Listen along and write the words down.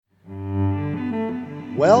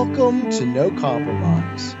Welcome to No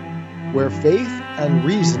Compromise, where faith and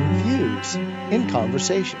reason fuse in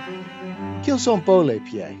conversation. Qu'ils sont beaux les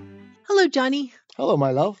pieds. Hello, Johnny. Hello,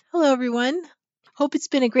 my love. Hello, everyone. Hope it's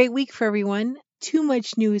been a great week for everyone. Too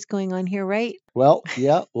much news going on here, right? Well,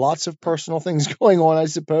 yeah, lots of personal things going on, I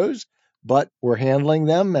suppose, but we're handling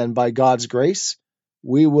them, and by God's grace,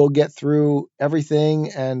 we will get through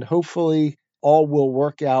everything, and hopefully all will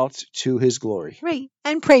work out to His glory. Right.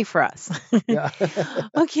 And pray for us. Yeah.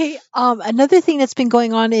 Okay. Another thing that's been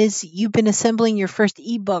going on is you've been assembling your first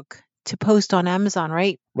ebook to post on Amazon,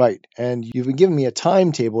 right? Right. And you've been giving me a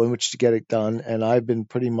timetable in which to get it done, and I've been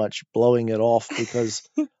pretty much blowing it off because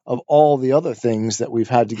of all the other things that we've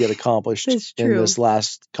had to get accomplished That's in true. this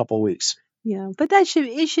last couple of weeks. Yeah, but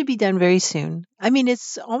it should be done very soon. I mean,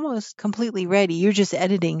 it's almost completely ready. You're just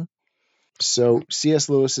editing. So C.S.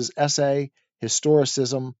 Lewis's essay,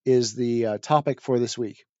 Historicism, is the topic for this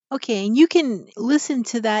week. Okay, and you can listen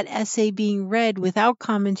to that essay being read without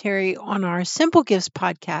commentary on our Simple Gifts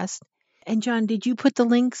podcast. And John, did you put the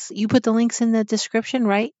links? You put the links in the description,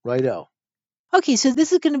 right? Righto. Okay, so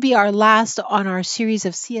this is going to be our last on our series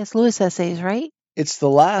of C.S. Lewis essays, right? It's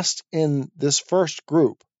the last in this first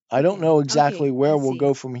group. I don't know exactly where we'll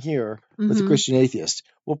go from here with the Christian Atheist.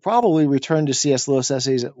 We'll probably return to C.S. Lewis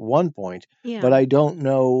essays at one point, but I don't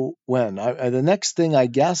know when. The next thing, I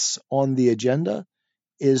guess, on the agenda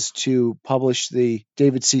is to publish the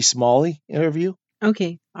David C. Smalley interview.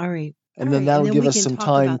 Okay, all right. And then that'll give us some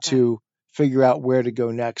time to figure out where to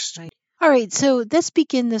go next. Right. All right, so let's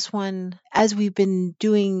begin this one as we've been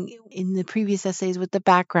doing in the previous essays with the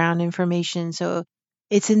background information. So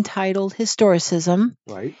it's entitled Historicism.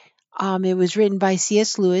 Right. It was written by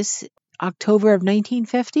C.S. Lewis, October of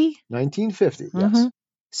 1950. 1950, yes.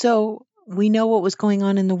 So we know what was going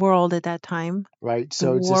on in the world at that time. Right,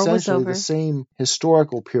 so it's essentially the same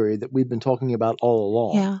historical period that we've been talking about all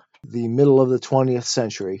along. Yeah. The middle of the 20th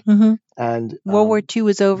century. And World War II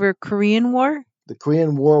was over. Korean War? The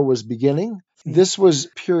Korean War was beginning. This was a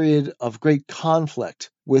period of great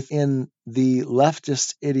conflict within the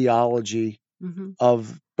leftist ideology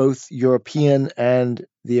of both European and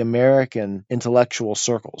the American intellectual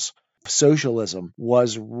circles. Socialism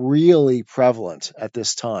was really prevalent at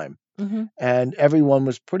this time. And everyone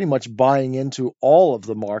was pretty much buying into all of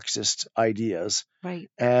the Marxist ideas. Right.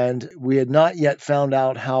 And we had not yet found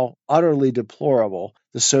out how utterly deplorable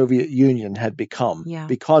the Soviet Union had become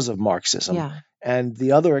because of Marxism. Yeah. And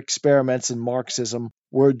the other experiments in Marxism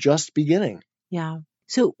were just beginning. Yeah.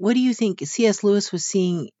 So what do you think C.S. Lewis was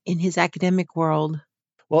seeing in his academic world?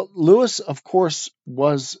 Well, Lewis, of course,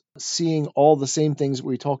 was seeing all the same things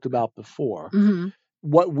we talked about before.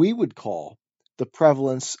 What we would call the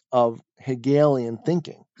prevalence of Hegelian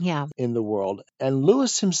thinking in the world. And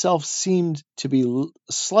Lewis himself seemed to be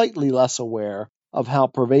slightly less aware of how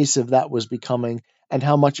pervasive that was becoming and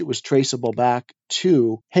how much it was traceable back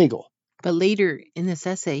to Hegel. But later in this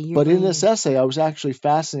essay, in this essay, I was actually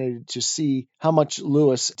fascinated to see how much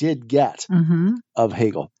Lewis did get of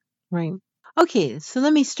Hegel. Right. Okay, so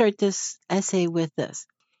let me start this essay with this.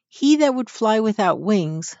 He that would fly without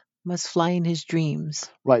wings must fly in his dreams.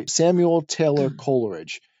 Right, Samuel Taylor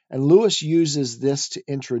Coleridge. And Lewis uses this to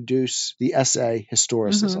introduce the essay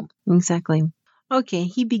Historicism. Exactly. Okay,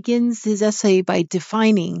 he begins his essay by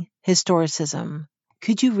defining historicism.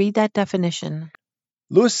 Could you read that definition?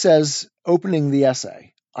 Lewis says, opening the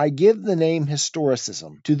essay, I give the name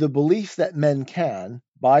historicism to the belief that men can,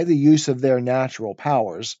 by the use of their natural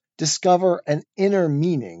powers, discover an inner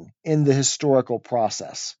meaning in the historical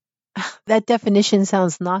process. That definition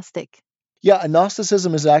sounds Gnostic. Yeah,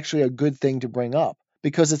 Gnosticism is actually a good thing to bring up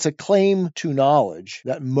because it's a claim to knowledge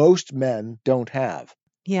that most men don't have.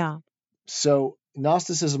 Yeah. So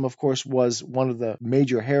Gnosticism, of course, was one of the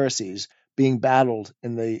major heresies being battled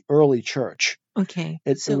in the early church. Okay.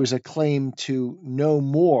 It was a claim to know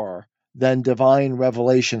more than divine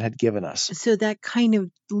revelation had given us. So that kind of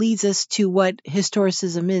leads us to what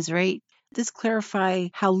historicism is, right? Let's clarify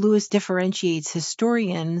how Lewis differentiates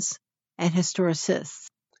historians and historicists.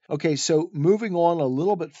 Okay, so moving on a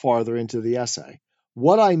little bit farther into the essay,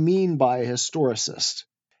 what I mean by a historicist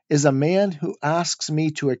is a man who asks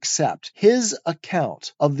me to accept his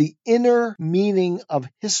account of the inner meaning of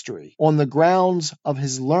history on the grounds of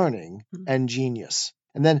his learning and genius.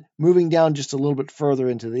 And then moving down just a little bit further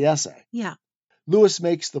into the essay, Lewis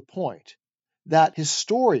makes the point that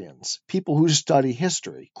historians, people who study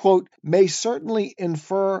history, quote, may certainly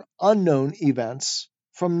infer unknown events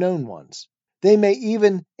from known ones. They may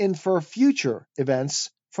even infer future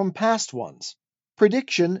events from past ones.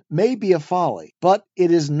 Prediction may be a folly, but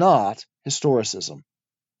it is not historicism.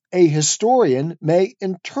 A historian may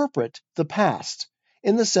interpret the past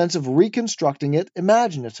in the sense of reconstructing it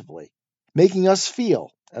imaginatively, making us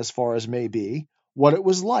feel, as far as may be, what it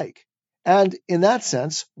was like, and in that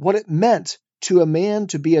sense, what it meant to a man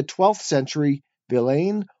to be a 12th century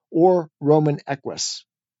villain or Roman equus.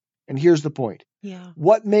 And here's the point. Yeah.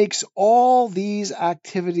 What makes all these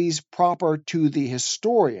activities proper to the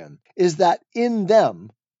historian is that in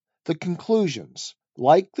them, the conclusions,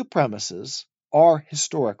 like the premises, are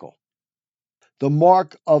historical. The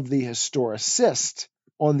mark of the historicist,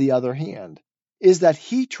 on the other hand, is that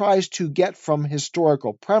he tries to get from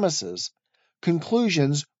historical premises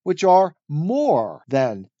conclusions which are more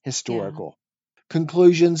than historical,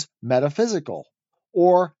 conclusions metaphysical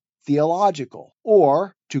or theological,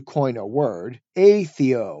 or, to coin a word,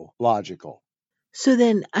 atheological. So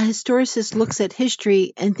then a historicist looks at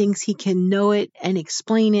history and thinks he can know it and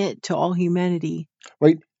explain it to all humanity.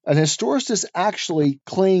 Right? An historicist actually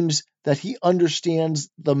claims that he understands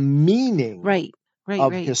the meaning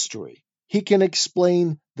of history. He can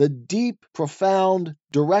explain the deep, profound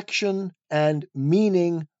direction and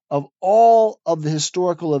meaning of all of the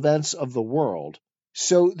historical events of the world.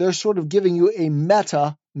 So they're sort of giving you a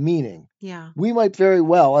meta meaning. Yeah. We might very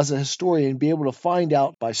well, as a historian, be able to find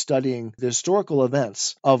out by studying the historical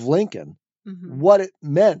events of Lincoln what it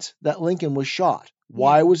meant that Lincoln was shot.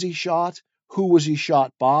 Why was he shot? Who was he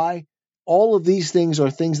shot by? All of these things are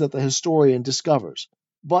things that the historian discovers.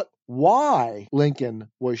 But why Lincoln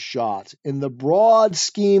was shot in the broad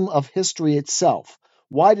scheme of history itself,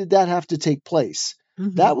 why did that have to take place?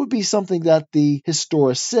 That would be something that the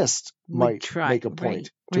historicist might make a point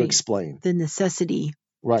to explain. The necessity.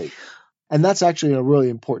 Right. And that's actually a really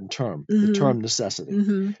important term, the term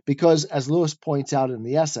necessity. Because as Lewis points out in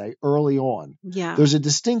the essay early on, there's a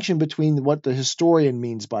distinction between what the historian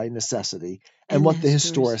means by necessity and what the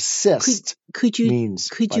historicist means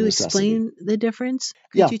by necessity. Could you explain the difference?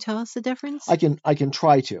 Could you tell us the difference? I can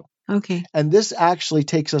try to. Okay. And this actually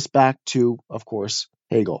takes us back to, of course,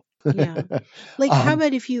 Hegel. Like, how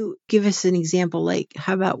about if you give us an example, like,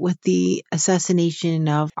 how about with the assassination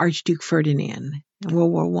of Archduke Ferdinand in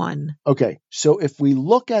World War I? Okay, so if we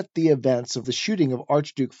look at the events of the shooting of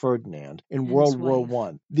Archduke Ferdinand in World War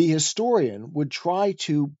I, the historian would try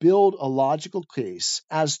to build a logical case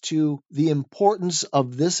as to the importance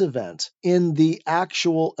of this event in the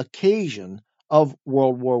actual occasion of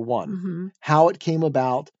World War I, how it came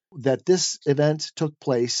about, that this event took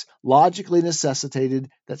place, logically necessitated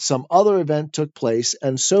that some other event took place,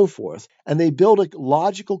 and so forth. And they build a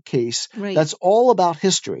logical case that's all about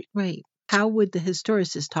history. Right. How would the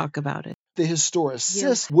historicist talk about it? The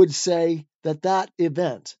historicist would say that that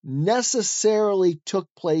event necessarily took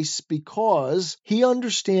place because he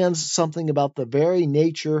understands something about the very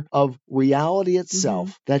nature of reality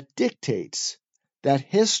itself that dictates that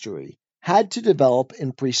history had to develop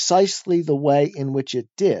in precisely the way in which it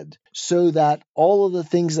did, so that all of the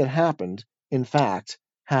things that happened, in fact,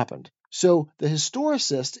 happened. So the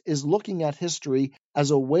historicist is looking at history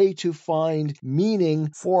as a way to find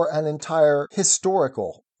meaning for an entire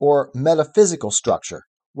historical or metaphysical structure,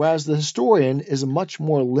 whereas the historian is a much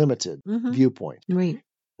more limited viewpoint. Right.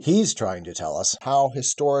 He's trying to tell us how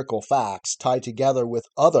historical facts tie together with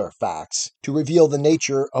other facts to reveal the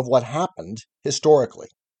nature of what happened historically.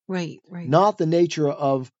 Right. Not the nature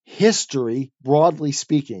of history, broadly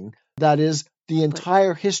speaking, that is, the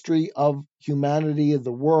entire history of humanity, of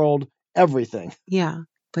the world, everything. Yeah,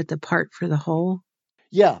 but the part for the whole?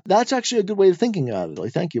 Yeah, that's actually a good way of thinking about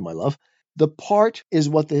it. Thank you, my love. The part is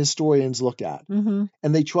what the historians look at, and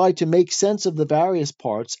they try to make sense of the various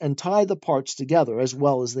parts and tie the parts together as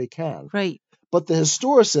well as they can. Right. But the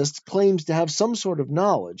historicist claims to have some sort of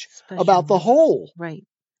knowledge about the whole. Right.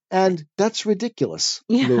 And that's ridiculous,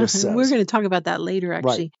 Yeah, Lewis says. We're going to talk about that later,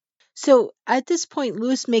 actually. Right. So at this point,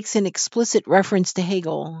 Lewis makes an explicit reference to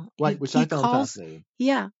Hegel. Right, which I found fascinating.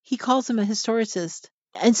 Yeah, he calls him a historicist.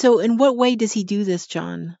 And so in what way does he do this,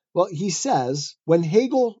 John? Well, he says, when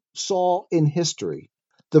Hegel saw in history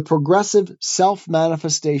the progressive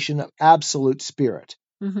self-manifestation of absolute spirit,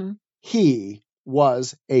 he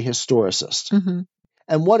was a historicist.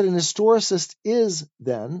 And what an historicist is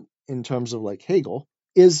then, in terms of like Hegel,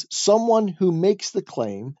 is someone who makes the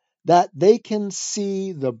claim that they can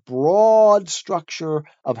see the broad structure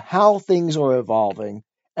of how things are evolving,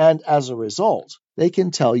 and as a result, they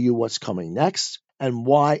can tell you what's coming next and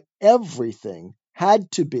why everything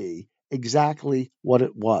had to be exactly what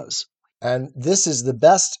it was. And this is the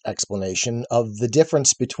best explanation of the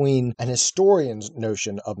difference between an historian's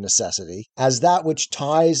notion of necessity as that which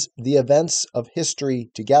ties the events of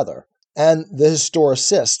history together, and the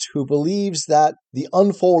historicist who believes that the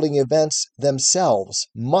unfolding events themselves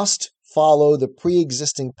must follow the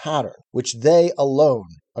pre-existing pattern, which they alone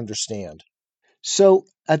understand. So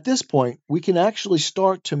at this point, we can actually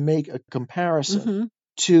start to make a comparison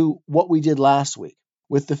to what we did last week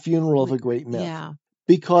with the funeral of a great myth. Yeah.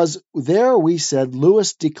 Because there we said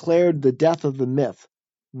Lewis declared the death of the myth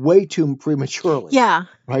way too prematurely. Yeah.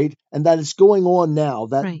 Right? And that it's going on now,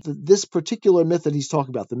 that Right. this particular myth that he's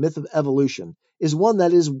talking about, the myth of evolution, is one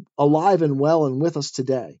that is alive and well and with us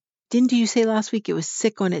today. Didn't you say last week it was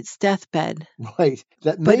sick on its deathbed? Right.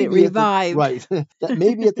 That But maybe it revived. Right. That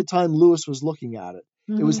maybe at the time Lewis was looking at it,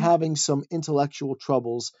 it was Mhm. having some intellectual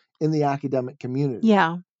troubles in the academic community.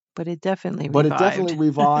 Yeah, but it definitely But revived. it definitely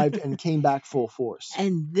revived and came back full force.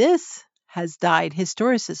 And this has died.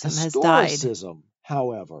 Historicism has died. Historicism,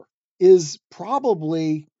 however, is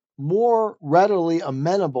probably more readily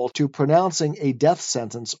amenable to pronouncing a death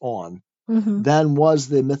sentence on than was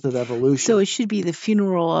the myth of evolution. So it should be the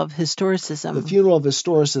funeral of historicism. The funeral of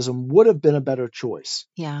historicism would have been a better choice.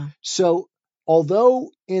 Yeah. So,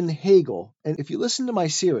 although in Hegel, and if you listen to my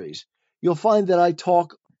series, you'll find that I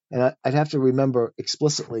talk, and I'd have to remember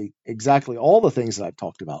explicitly exactly all the things that I've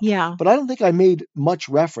talked about. Yeah. But I don't think I made much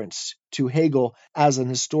reference to Hegel as an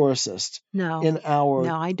historicist No. in our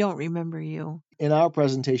No, I don't remember you. in our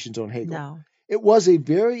presentations on Hegel. No. It was a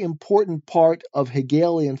very important part of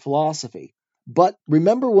Hegelian philosophy. But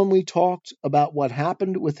remember when we talked about what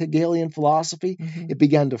happened with Hegelian philosophy? It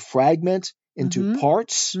began to fragment into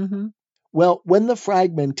parts. Well, when the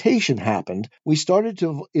fragmentation happened, we started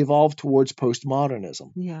to evolve towards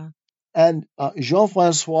postmodernism. Yeah. And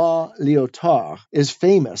Jean-François Lyotard is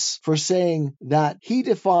famous for saying that he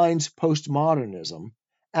defines postmodernism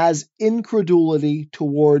as incredulity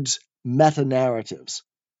towards meta-narratives.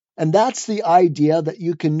 And that's the idea that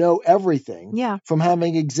you can know everything from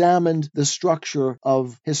having examined the structure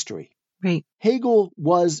of history. Right. Hegel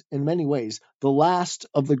was, in many ways, the last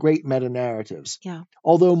of the great meta-narratives, Yeah.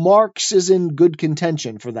 although Marx is in good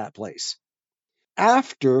contention for that place.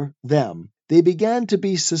 After them, they began to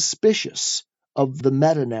be suspicious of the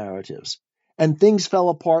meta-narratives, and things fell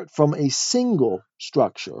apart from a single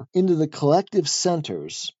structure into the collective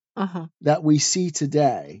centers that we see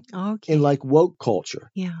today in like woke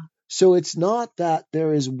culture. Yeah. So it's not that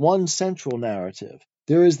there is one central narrative.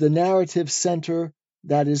 There is the narrative center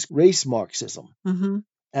that is race Marxism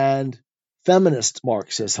and feminist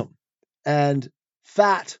Marxism and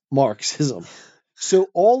fat Marxism. So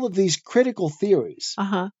all of these critical theories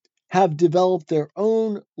have developed their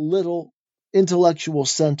own little intellectual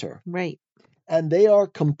center. Right. And they are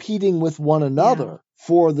competing with one another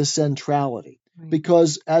for the centrality. Right.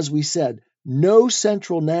 Because, as we said, no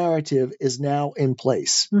central narrative is now in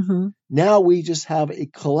place. Now we just have a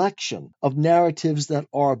collection of narratives that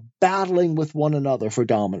are battling with one another for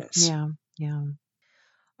dominance. Yeah, yeah.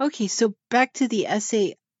 Okay, so back to the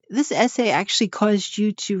essay. This essay actually caused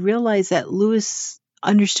you to realize that Lewis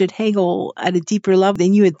understood Hegel at a deeper level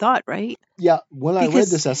than you had thought, right? Yeah, when I read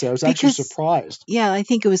this essay, I was actually surprised. Yeah, I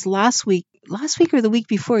think it was last week or the week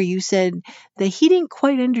before, you said that he didn't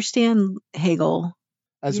quite understand Hegel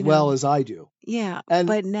as well as I do. Yeah, and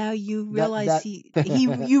but now you realize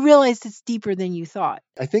you realized it's deeper than you thought.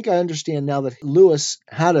 I think I understand now that Lewis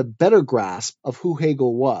had a better grasp of who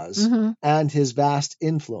Hegel was and his vast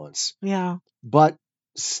influence. Yeah. But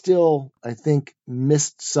still, I think,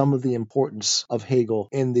 missed some of the importance of Hegel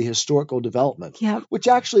in the historical development, which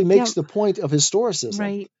actually makes the point of historicism,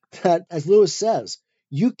 right. That, as Lewis says,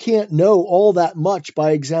 you can't know all that much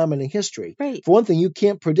by examining history. Right. For one thing, you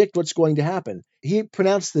can't predict what's going to happen. He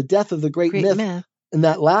pronounced the death of the great myth in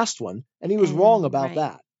that last one, and he was wrong about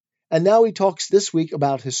that. And now he talks this week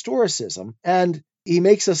about historicism, and he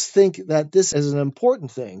makes us think that this is an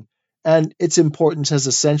important thing, and its importance has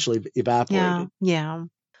essentially evaporated. Yeah.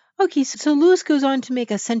 Okay, so Lewis goes on to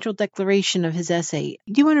make a central declaration of his essay.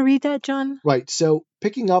 Do you want to read that, John? Right. So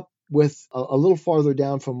picking up with a little farther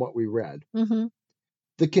down from what we read.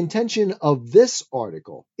 The contention of this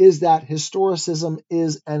article is that historicism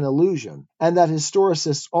is an illusion and that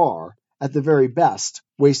historicists are, at the very best,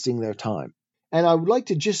 wasting their time. And I would like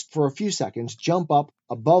to just for a few seconds jump up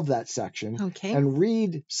above that section and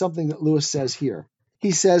read something that Lewis says here.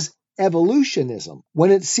 He says, evolutionism,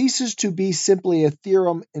 when it ceases to be simply a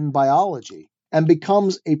theorem in biology and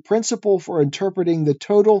becomes a principle for interpreting the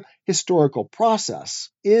total historical process,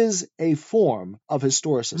 is a form of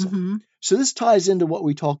historicism. So this ties into what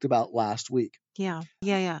we talked about last week. Yeah.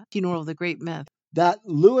 Funeral of the great myth. That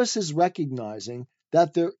Lewis is recognizing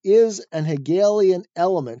that there is an Hegelian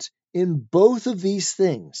element in both of these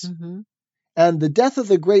things. And the death of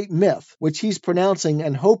the great myth, which he's pronouncing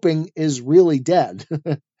and hoping is really dead,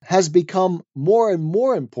 has become more and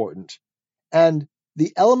more important. And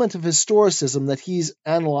the element of historicism that he's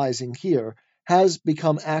analyzing here has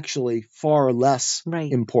become actually far less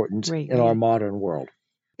important in our modern world.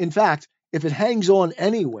 In fact, if it hangs on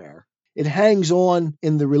anywhere, it hangs on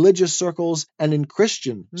in the religious circles and in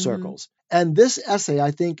Christian circles. And this essay,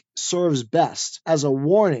 I think, serves best as a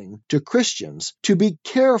warning to Christians to be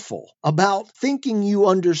careful about thinking you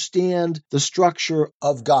understand the structure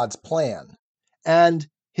of God's plan and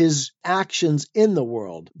his actions in the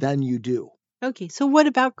world than you do. Okay, so what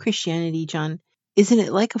about Christianity, John? Isn't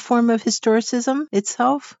it like a form of historicism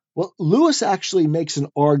itself? Well, Lewis actually makes an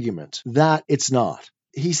argument that it's not.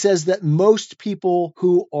 He says that most people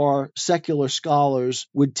who are secular scholars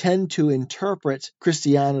would tend to interpret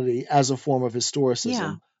Christianity as a form of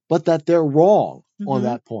historicism, but that they're wrong on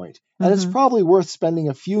that point. And it's probably worth spending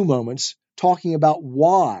a few moments talking about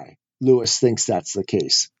why Lewis thinks that's the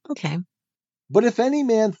case. Okay. But if any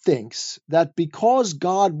man thinks that because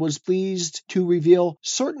God was pleased to reveal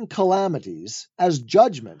certain calamities as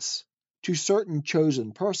judgments to certain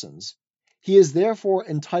chosen persons, he is therefore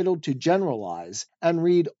entitled to generalize and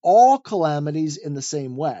read all calamities in the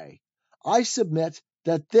same way, I submit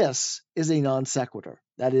that this is a non sequitur,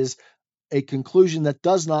 that is, a conclusion that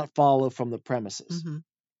does not follow from the premises.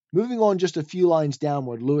 Moving on just a few lines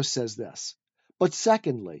downward, Lewis says this, but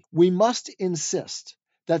secondly, we must insist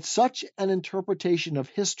that such an interpretation of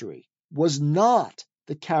history was not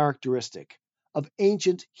the characteristic of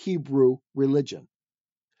ancient Hebrew religion,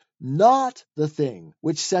 not the thing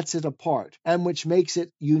which sets it apart and which makes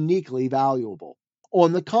it uniquely valuable.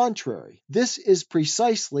 On the contrary, this is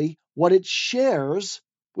precisely what it shares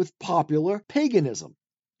with popular paganism.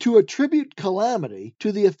 To attribute calamity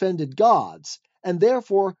to the offended gods, and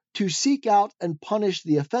therefore to seek out and punish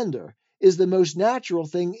the offender, is the most natural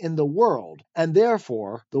thing in the world, and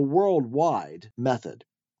therefore the worldwide method.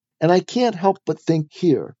 And I can't help but think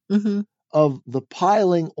here of the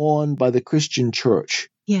piling on by the Christian church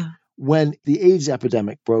when the AIDS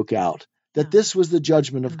epidemic broke out, that this was the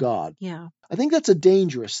judgment of God. I think that's a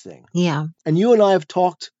dangerous thing. And you and I have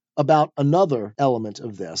talked about another element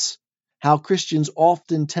of this, how Christians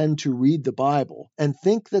often tend to read the Bible and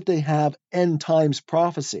think that they have end times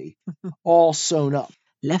prophecy all sewn up.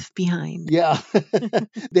 Left behind. Yeah.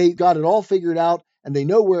 They got it all figured out and they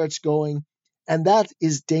know where it's going. And that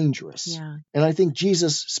is dangerous. And I think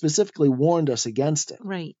Jesus specifically warned us against it.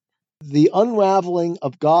 Right. The unraveling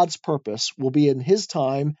of God's purpose will be in his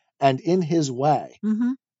time and in his way.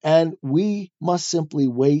 And we must simply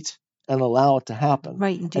wait and allow it to happen.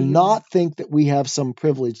 And not think that we have some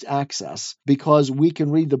privileged access because we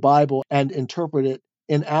can read the Bible and interpret it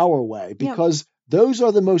in our way, because those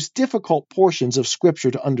are the most difficult portions of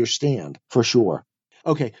Scripture to understand, for sure.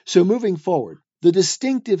 Okay, so moving forward, the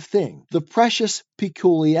distinctive thing, the precious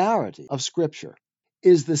peculiarity of Scripture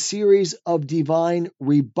is the series of divine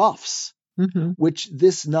rebuffs, which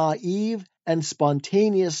this naive and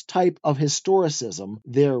spontaneous type of historicism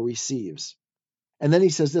there receives. And then he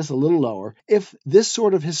says this a little lower, if this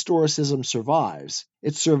sort of historicism survives,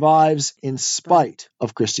 it survives in spite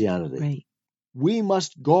of Christianity. We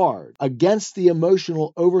must guard against the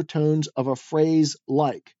emotional overtones of a phrase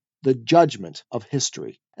like the judgment of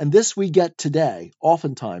history. And this we get today,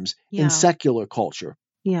 oftentimes, in secular culture,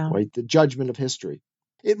 right? The judgment of history.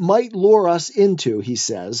 It might lure us into, he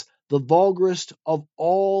says, the vulgarest of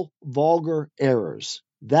all vulgar errors,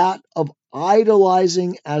 that of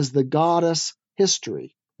idolizing as the goddess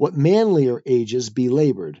history what manlier ages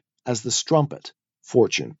belabored as the strumpet,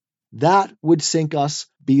 fortune. That would sink us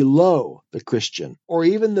below the Christian or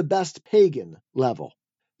even the best pagan level.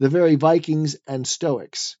 The very Vikings and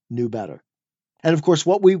Stoics knew better. And of course,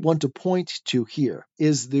 what we want to point to here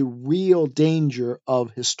is the real danger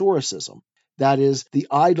of historicism. That is the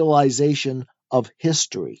idolization of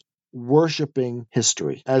history, worshiping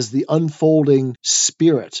history as the unfolding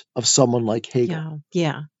spirit of someone like Hegel.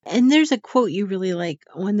 Yeah. And there's a quote you really like,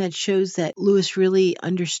 one that shows that Lewis really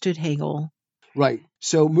understood Hegel. Right.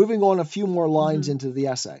 So moving on a few more lines into the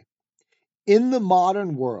essay. In the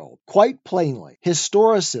modern world, quite plainly,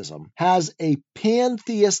 historicism has a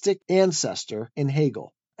pantheistic ancestor in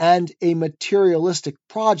Hegel and a materialistic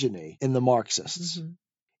progeny in the Marxists.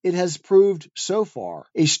 It has proved so far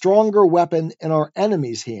a stronger weapon in our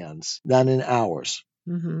enemies' hands than in ours.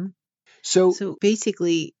 So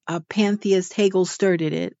basically, a pantheist, Hegel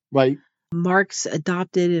started it. Right. Marx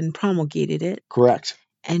adopted and promulgated it. Correct.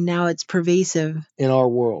 And now it's pervasive in our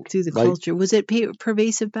world through the culture. Was it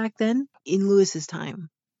pervasive back then in Lewis's time?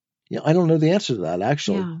 Yeah, I don't know the answer to that,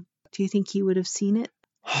 actually. Yeah. Do you think he would have seen it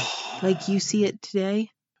like you see it today?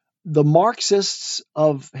 The Marxists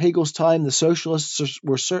of Hegel's time, the socialists,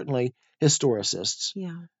 were certainly historicists.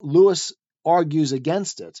 Yeah. Lewis argues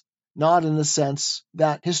against it, not in the sense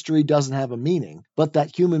that history doesn't have a meaning, but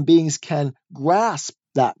that human beings can grasp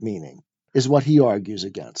that meaning, is what he argues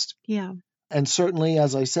against. Yeah. And certainly,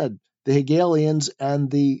 as I said, the Hegelians and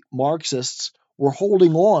the Marxists were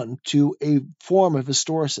holding on to a form of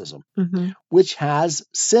historicism, which has,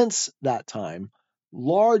 since that time,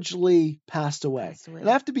 largely passed away. And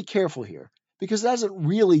I have to be careful here, because it hasn't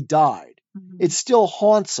really died. It still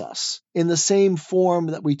haunts us in the same form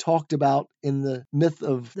that we talked about in the myth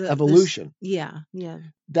of evolution.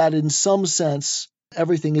 That in some sense,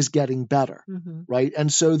 everything is getting better, right?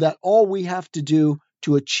 And so that all we have to do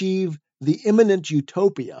to achieve the imminent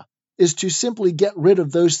utopia is to simply get rid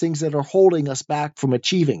of those things that are holding us back from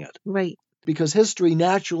achieving it. Right. Because history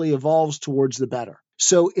naturally evolves towards the better.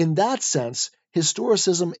 So in that sense,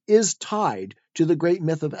 historicism is tied to the great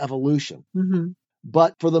myth of evolution.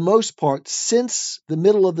 But for the most part, since the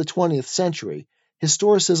middle of the 20th century,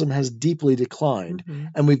 historicism has deeply declined,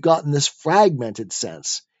 and we've gotten this fragmented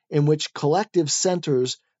sense in which collective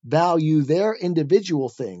centers value their individual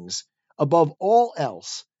things above all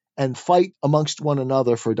else and fight amongst one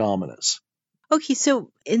another for dominance. Okay,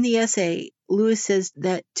 so in the essay, Lewis says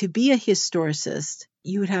that to be a historicist,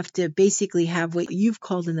 you would have to basically have what you've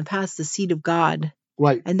called in the past the seat of God.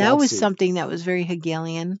 Right. And that was something that was very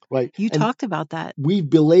Hegelian. Right. You talked about that. We've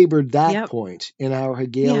belabored that point in our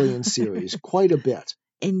Hegelian series quite a bit.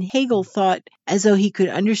 And Hegel thought as though he could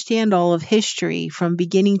understand all of history from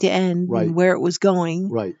beginning to end and where it was going.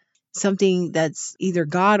 Right. Something that's either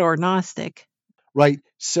God or Gnostic. Right.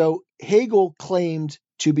 So Hegel claimed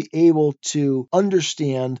to be able to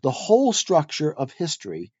understand the whole structure of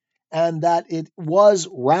history, and that it was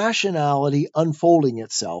rationality unfolding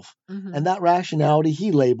itself. And that rationality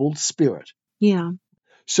he labeled spirit. Yeah.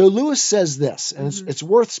 So Lewis says this, and it's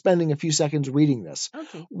worth spending a few seconds reading this.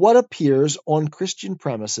 Okay. What appears on Christian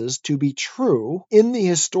premises to be true in the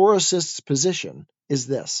historicist's position is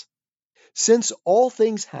this. Since all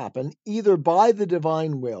things happen either by the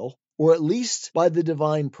divine will or at least by the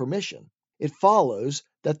divine permission, it follows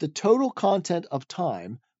that the total content of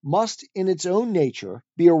time must in its own nature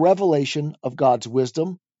be a revelation of God's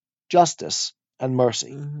wisdom, justice, and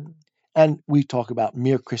mercy. And we talk about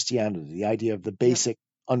mere Christianity, the idea of the basic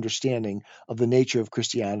understanding of the nature of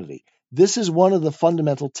Christianity. This is one of the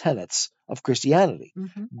fundamental tenets of Christianity.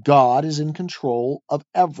 God is in control of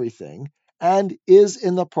everything and is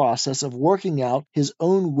in the process of working out his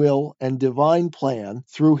own will and divine plan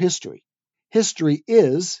through history. History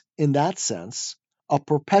is, in that sense, a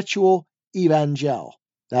perpetual evangel.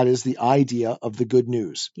 That is the idea of the good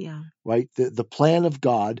news, right? The plan of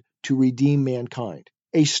God to redeem mankind.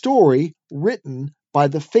 A story written by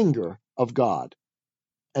the finger of God.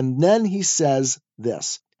 And then he says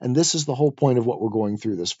this, and this is the whole point of what we're going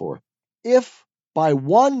through this for. If by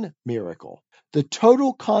one miracle the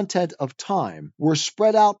total content of time were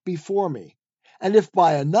spread out before me, and if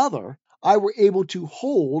by another I were able to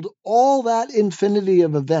hold all that infinity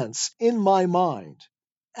of events in my mind,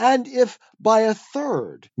 and if by a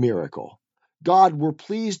third miracle God were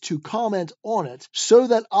pleased to comment on it so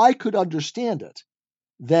that I could understand it,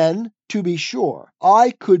 then, to be sure,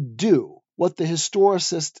 I could do what the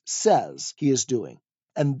historicist says he is doing.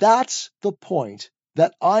 And that's the point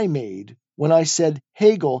that I made when I said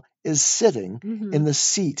Hegel is sitting in the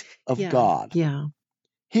seat of God.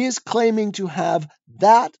 He is claiming to have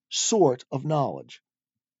that sort of knowledge,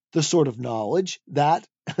 the sort of knowledge that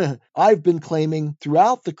I've been claiming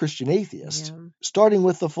throughout the Christian atheist, starting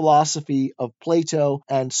with the philosophy of Plato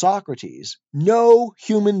and Socrates, no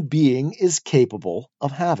human being is capable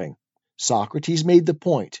of having. Socrates made the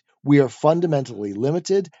point. We are fundamentally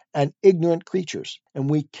limited and ignorant creatures, and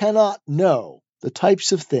we cannot know the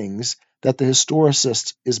types of things that the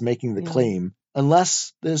historicist is making the claim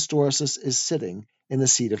unless the historicist is sitting in the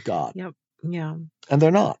seat of God. And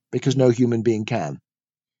they're not, because no human being can.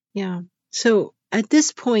 So at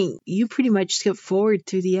this point, you pretty much skip forward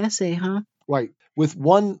through the essay, huh? Right. With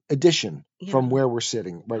one addition from where we're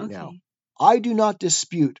sitting right now. I do not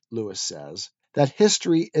dispute, Lewis says, that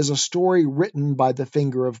history is a story written by the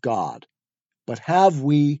finger of God. But have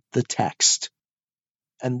we the text?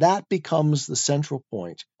 And that becomes the central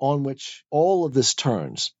point on which all of this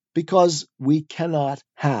turns, because we cannot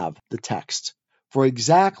have the text for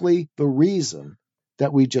exactly the reason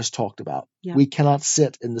that we just talked about. We cannot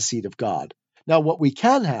sit in the seat of God. Now, what we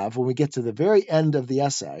can have when we get to the very end of the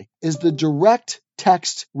essay is the direct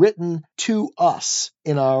text written to us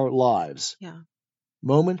in our lives.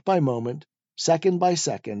 Moment by moment, second by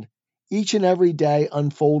second, each and every day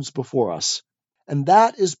unfolds before us. And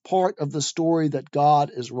that is part of the story that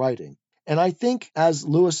God is writing. And I think, as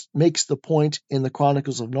Lewis makes the point in the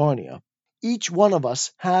Chronicles of Narnia, each one of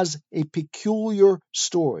us has a peculiar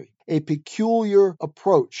story, a peculiar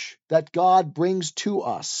approach that God brings to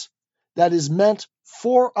us that is meant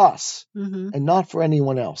for us and not for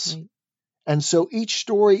anyone else. Right. And so each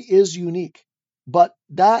story is unique, but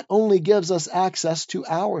that only gives us access to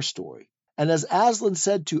our story. And as Aslan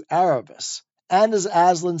said to Aravis, and as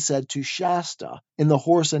Aslan said to Shasta in The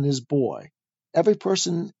Horse and His Boy, every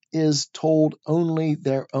person is told only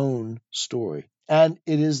their own story. And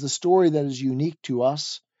it is the story that is unique to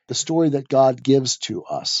us, the story that God gives to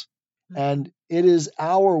us. And it is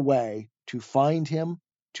our way to find Him,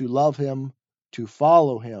 to love Him, to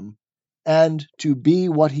follow Him, and to be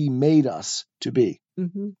what He made us to be.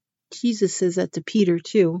 Jesus says that to Peter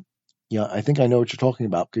too. Yeah, I think I know what you're talking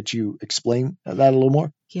about. Could you explain that a little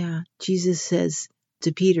more? Yeah, Jesus says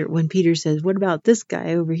to Peter, when Peter says, what about this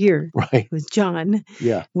guy over here? Right. With John.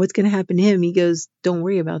 Yeah. What's going to happen to him? He goes, don't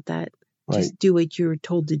worry about that. Right. Just do what you're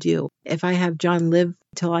told to do. If I have John live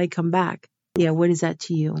till I come back, yeah, what is that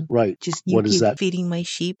to you? Right. Just What you is keep that? feeding my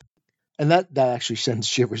sheep. And that actually sends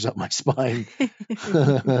shivers up my spine.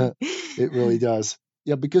 It really does.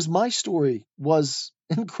 Yeah, because my story was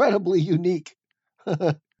incredibly unique.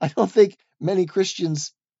 I don't think many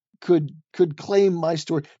Christians could claim my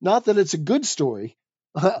story. Not that it's a good story.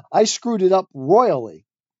 I screwed it up royally.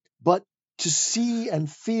 But to see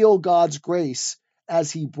and feel God's grace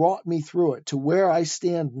as He brought me through it to where I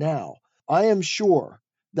stand now, I am sure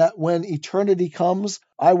that when eternity comes,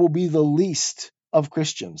 I will be the least of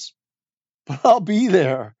Christians. But I'll be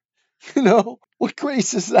there. What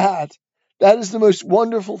grace is that? That is the most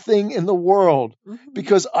wonderful thing in the world,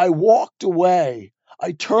 because I walked away.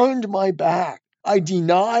 I turned my back. I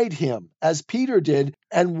denied Him as Peter did,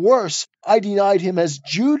 and worse, I denied Him as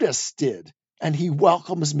Judas did, and He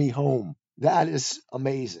welcomes me home. That is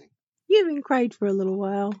amazing. You haven't cried for a little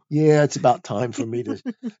while. Yeah, it's about time for me to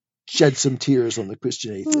shed some tears on the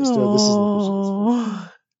Christian atheist. Oh, this isn't the Christian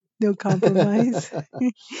atheist. No compromise.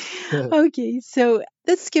 Okay, so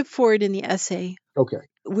let's skip forward in the essay. Okay.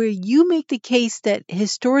 Where you make the case that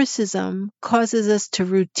historicism causes us to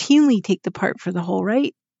routinely take the part for the whole,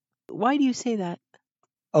 right? Why do you say that?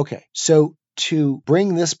 Okay, so to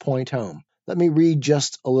bring this point home, let me read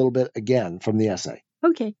just a little bit again from the essay.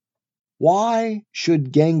 Okay. Why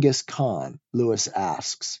should Genghis Khan, Lewis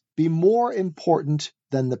asks, be more important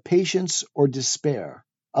than the patience or despair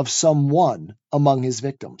of some one among his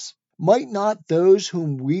victims? Might not those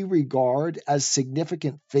whom we regard as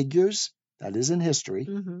significant figures, that is in history,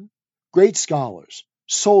 great scholars,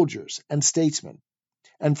 soldiers, and statesmen,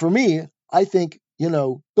 and for me, I think,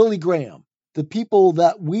 Billy Graham, the people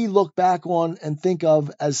that we look back on and think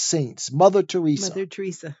of as saints, Mother Teresa.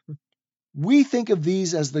 We think of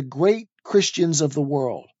these as the great Christians of the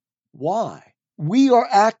world. Why? We are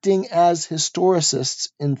acting as historicists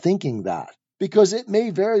in thinking that, because it may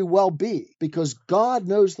very well be, because God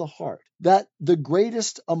knows the heart, that the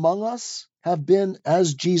greatest among us have been,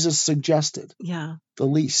 as Jesus suggested, the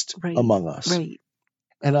least among us. Right.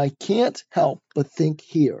 And I can't help but think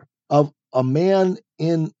here of a man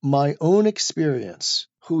in my own experience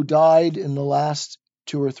who died in the last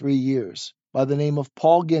 2 or 3 years by the name of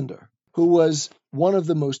Paul Ginder, who was one of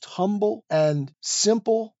the most humble and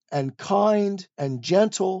simple and kind and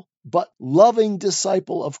gentle but loving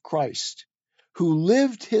disciple of Christ, who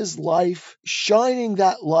lived his life shining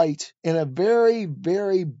that light in a very,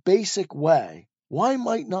 very basic way. Why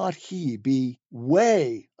might not he be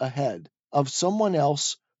way ahead of someone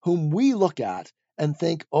else whom we look at and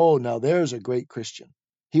think, oh, now there's a great Christian?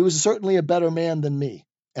 He was certainly a better man than me,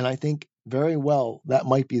 and I think very well that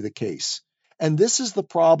might be the case. And this is the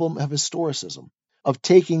problem of historicism, of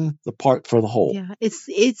taking the part for the whole. Yeah,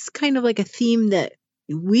 it's kind of like a theme that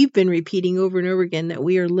we've been repeating over and over again, that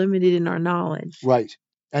we are limited in our knowledge. Right.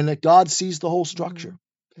 And that God sees the whole structure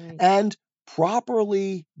and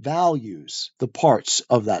properly values the parts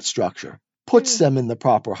of that structure, puts them in the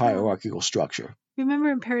proper hierarchical structure.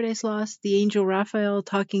 Remember in Paradise Lost, the angel Raphael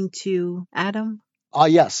talking to Adam?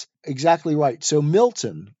 Yes, exactly right. So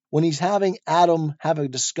Milton, when he's having Adam have a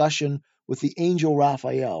discussion with the angel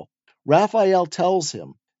Raphael, Raphael tells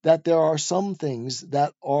him that there are some things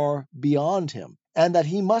that are beyond him and that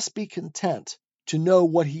he must be content to know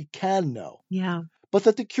what he can know. Yeah. But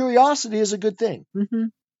that the curiosity is a good thing.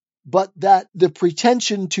 But that the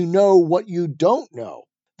pretension to know what you don't know,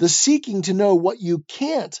 the seeking to know what you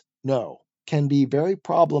can't know, can be very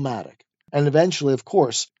problematic. And eventually, of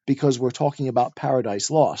course, because we're talking about Paradise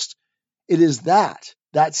Lost, it is that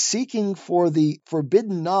seeking for the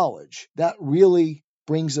forbidden knowledge that really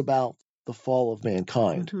brings about the fall of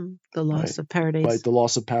mankind. The loss of paradise. Right, the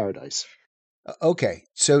loss of paradise. Okay,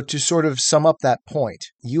 so to sort of sum up that point,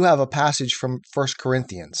 you have a passage from First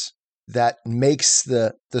Corinthians that makes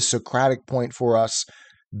the Socratic point for us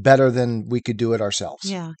better than we could do it ourselves.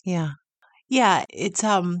 Yeah, it's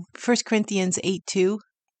 1 Corinthians 8:2.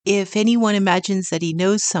 If anyone imagines that he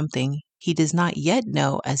knows something, he does not yet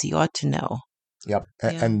know as he ought to know. Yep, Yeah.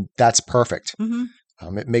 and that's perfect.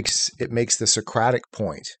 Mm-hmm. It makes the Socratic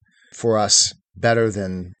point for us better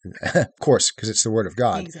than, of course, because it's the Word of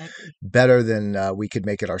God, Exactly. better than we could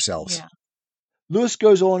make it ourselves. Yeah. Lewis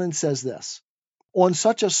goes on and says this: on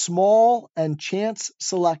such a small and chance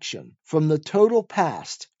selection from the total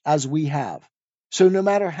past as we have, so no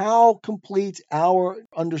matter how complete our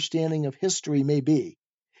understanding of history may be,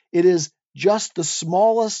 it is just the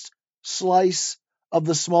smallest slice of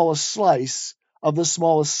the smallest slice of the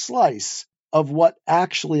smallest slice of what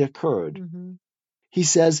actually occurred. Mm-hmm. He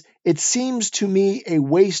says, it seems to me a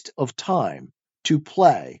waste of time to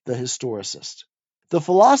play the historicist. The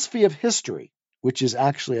philosophy of history, which is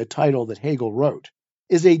actually a title that Hegel wrote,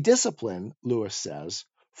 is a discipline, Lewis says,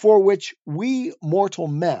 for which we mortal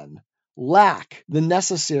men lack the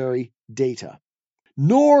necessary data.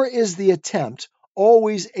 Nor is the attempt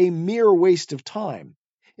always a mere waste of time.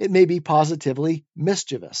 It may be positively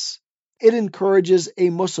mischievous. It encourages a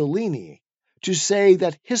Mussolini to say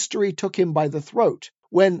that history took him by the throat,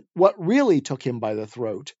 when what really took him by the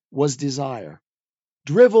throat was desire.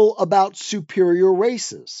 Drivel about superior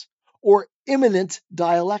races, or imminent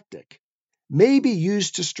dialectic, may be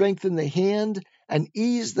used to strengthen the hand and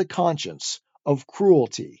ease the conscience of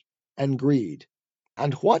cruelty and greed.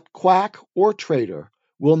 And what quack or traitor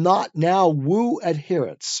will not now woo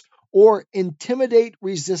adherents or intimidate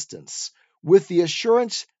resistance with the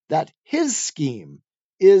assurance that his scheme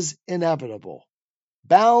is inevitable,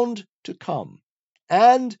 bound to come,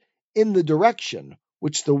 and in the direction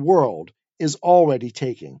which the world is already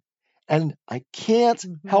taking? And I can't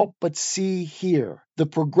help but see here the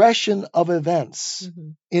progression of events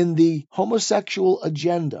in the homosexual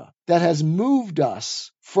agenda that has moved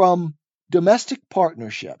us from domestic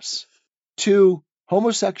partnerships to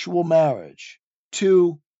homosexual marriage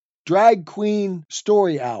to drag queen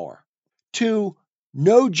story hour to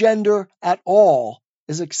no gender at all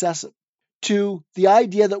is excessive to the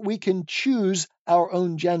idea that we can choose our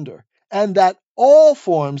own gender and that all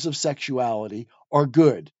forms of sexuality are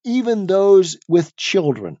good, even those with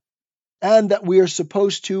children, and that we are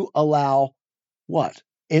supposed to allow what?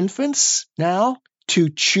 Infants now to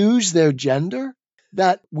choose their gender?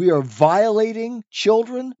 That we are violating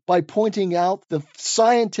children by pointing out the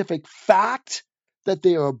scientific fact that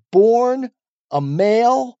they are born a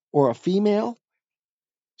male or a female?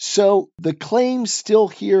 So the claim still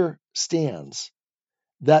here stands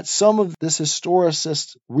that some of this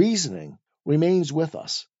historicist reasoning remains with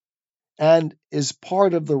us and is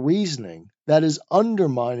part of the reasoning that is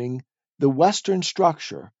undermining the Western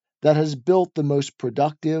structure that has built the most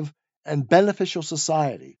productive and beneficial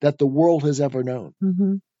society that the world has ever known.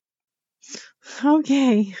 Mm-hmm.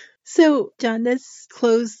 Okay. So, John, let's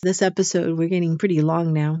close this episode. We're getting pretty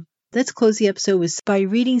long now. Let's close the episode by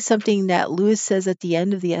reading something that Lewis says at the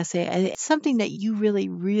end of the essay. And it's something that you really,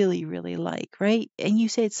 really, really like, right? And you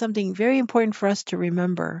say it's something very important for us to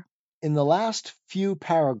remember. In the last few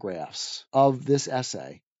paragraphs of this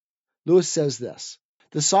essay, Lewis says this: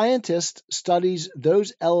 the scientist studies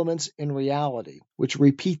those elements in reality which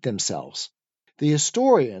repeat themselves. The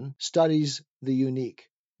historian studies the unique.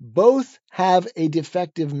 Both have a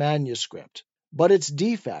defective manuscript, but its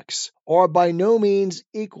defects are by no means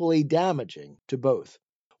equally damaging to both.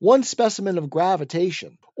 One specimen of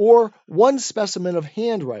gravitation, or one specimen of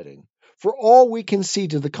handwriting, for all we can see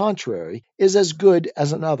to the contrary, is as good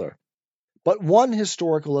as another. But one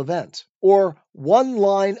historical event, or one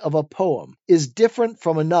line of a poem, is different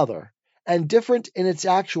from another, and different in its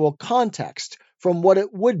actual context from what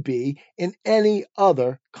it would be in any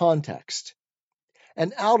other context.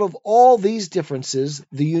 And out of all these differences,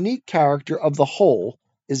 the unique character of the whole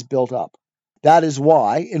is built up. That is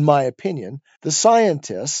why, in my opinion, the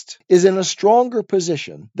scientist is in a stronger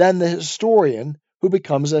position than the historian who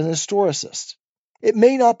becomes an historicist. It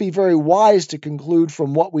may not be very wise to conclude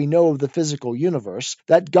from what we know of the physical universe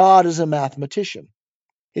that God is a mathematician.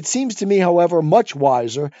 It seems to me, however, much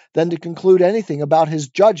wiser than to conclude anything about his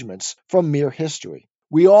judgments from mere history.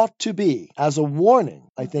 We ought to be, as a warning,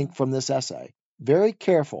 I think, from this essay, very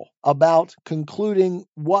careful about concluding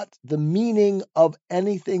what the meaning of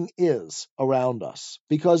anything is around us,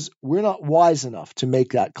 because we're not wise enough to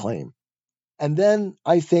make that claim. And then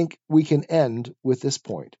I think we can end with this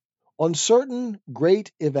point. On certain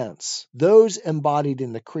great events, those embodied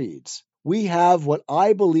in the creeds, we have what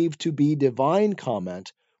I believe to be divine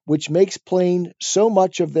comment which makes plain so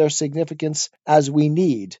much of their significance as we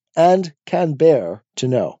need and can bear to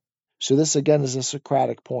know. So this again is a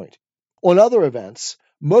Socratic point. On other events,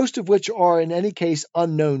 most of which are in any case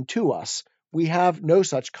unknown to us, we have no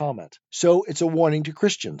such comment. So it's a warning to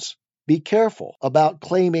Christians. Be careful about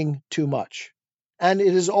claiming too much. And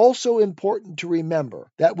it is also important to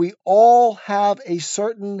remember that we all have a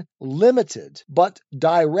certain limited but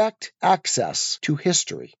direct access to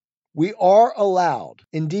history. We are allowed,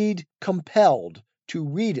 indeed compelled, to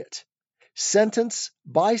read it, sentence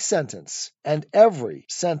by sentence, and every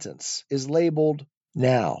sentence is labeled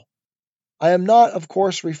now. I am not, of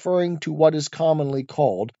course, referring to what is commonly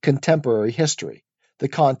called contemporary history, the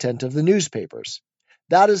content of the newspapers.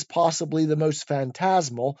 That is possibly the most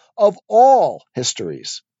phantasmal of all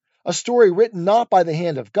histories, a story written not by the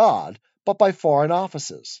hand of God, but by foreign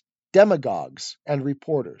offices, demagogues, and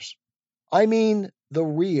reporters. I mean the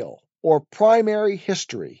real or primary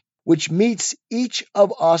history, which meets each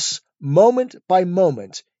of us moment by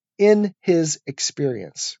moment in his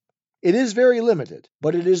experience. It is very limited,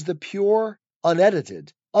 but it is the pure,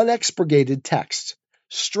 unedited, unexpurgated text,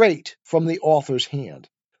 straight from the author's hand.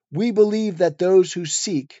 We believe that those who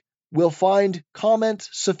seek will find comment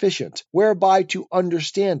sufficient whereby to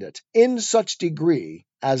understand it in such degree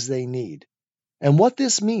as they need. And what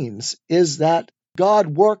this means is that God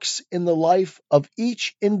works in the life of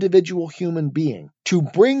each individual human being to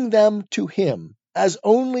bring them to Him as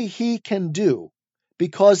only He can do,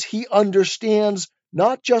 because He understands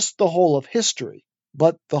not just the whole of history,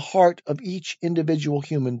 but the heart of each individual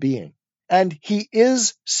human being. And He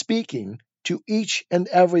is speaking to each and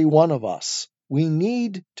every one of us. We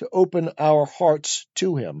need to open our hearts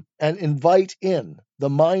to Him and invite in the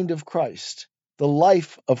mind of Christ, the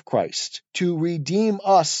life of Christ, to redeem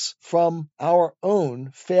us from our own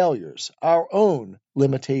failures, our own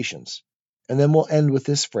limitations. And then we'll end with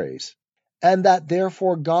this phrase, and that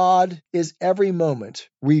therefore God is every moment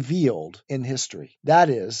revealed in history. That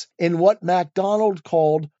is, in what MacDonald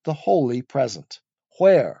called the holy present,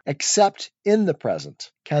 where, except in the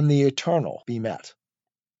present, can the eternal be met.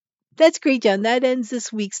 That's great, John. That ends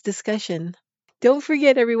this week's discussion. Don't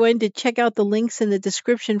forget, everyone, to check out the links in the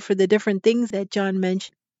description for the different things that John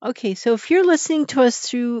mentioned. Okay, so if you're listening to us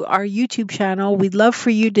through our YouTube channel, we'd love for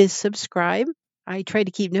you to subscribe. I try to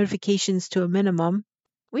keep notifications to a minimum.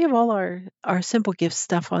 We have all our Simple Gifts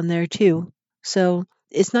stuff on there too. So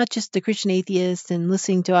it's not just the Christian Atheist and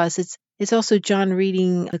listening to us. It's also John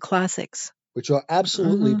reading the classics, which are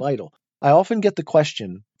absolutely vital. I often get the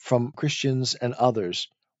question from Christians and others,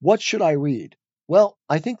 what should I read? Well,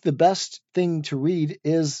 I think the best thing to read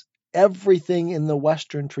is everything in the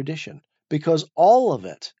Western tradition, because all of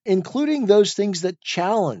it, including those things that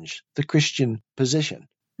challenge the Christian position,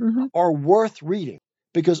 are worth reading,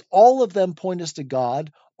 because all of them point us to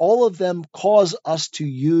God. All of them cause us to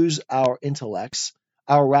use our intellects,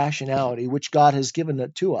 our rationality, which God has given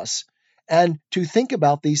it to us, and to think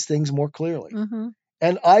about these things more clearly.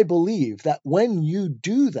 And I believe that when you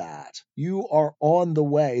do that, you are on the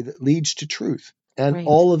way that leads to truth. And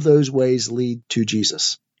all of those ways lead to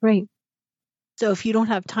Jesus. Right. So if you don't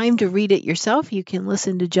have time to read it yourself, you can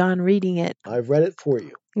listen to John reading it. I've read it for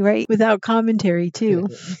you. Right. Without commentary, too.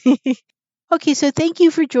 Okay, so thank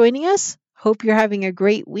you for joining us. Hope you're having a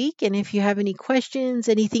great week. And if you have any questions,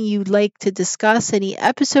 anything you'd like to discuss, any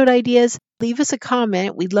episode ideas, leave us a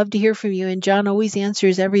comment. We'd love to hear from you. And John always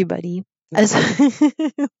answers everybody. As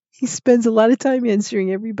he spends a lot of time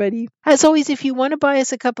answering everybody. As always, if you want to buy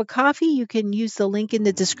us a cup of coffee, you can use the link in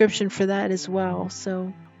the description for that as well.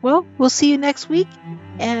 So, well, we'll see you next week.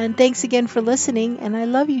 And thanks again for listening. And I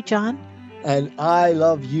love you, John. And I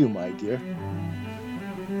love you, my dear.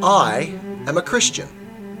 I am a Christian,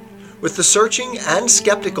 with the searching and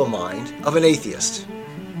skeptical mind of an atheist.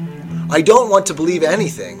 I don't want to believe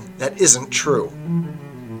anything that isn't true.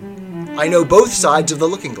 I know both sides of the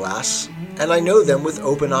looking glass, and I know them with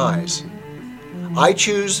open eyes. I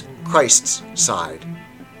choose Christ's side.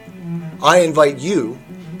 I invite you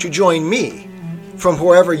to join me from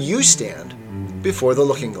wherever you stand before the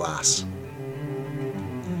looking glass.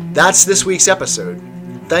 That's this week's episode.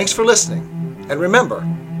 Thanks for listening. And remember,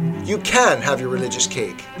 you can have your religious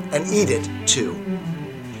cake and eat it too.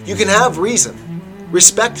 You can have reason,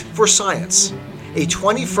 respect for science, a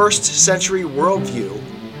 21st century worldview,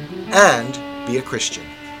 and be a Christian.